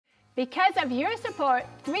Because of your support,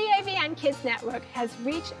 3AVN Kids Network has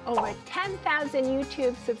reached over 10,000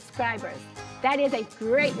 YouTube subscribers. That is a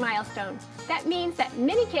great milestone. That means that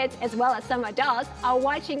many kids, as well as some adults, are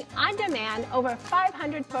watching on demand over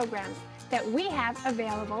 500 programs that we have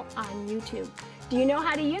available on YouTube. Do you know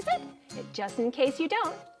how to use it? Just in case you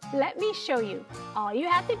don't, let me show you. All you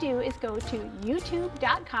have to do is go to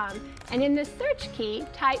youtube.com and in the search key,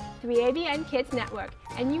 type 3AVN Kids Network,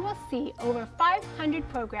 and you will see over 500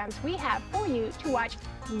 programs we have for you to watch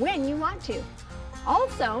when you want to.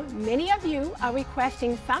 Also, many of you are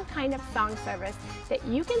requesting some kind of song service that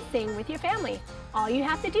you can sing with your family. All you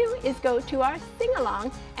have to do is go to our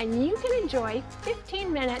sing-along and you can enjoy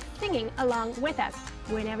 15 minutes singing along with us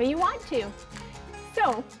whenever you want to.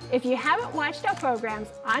 So, if you haven't watched our programs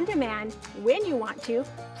on demand when you want to,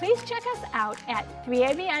 please check us out at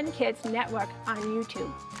 3AVN Kids Network on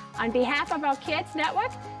YouTube. On behalf of our Kids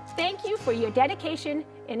Network, thank you for your dedication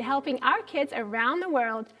in helping our kids around the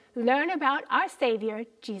world learn about our Savior,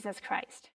 Jesus Christ.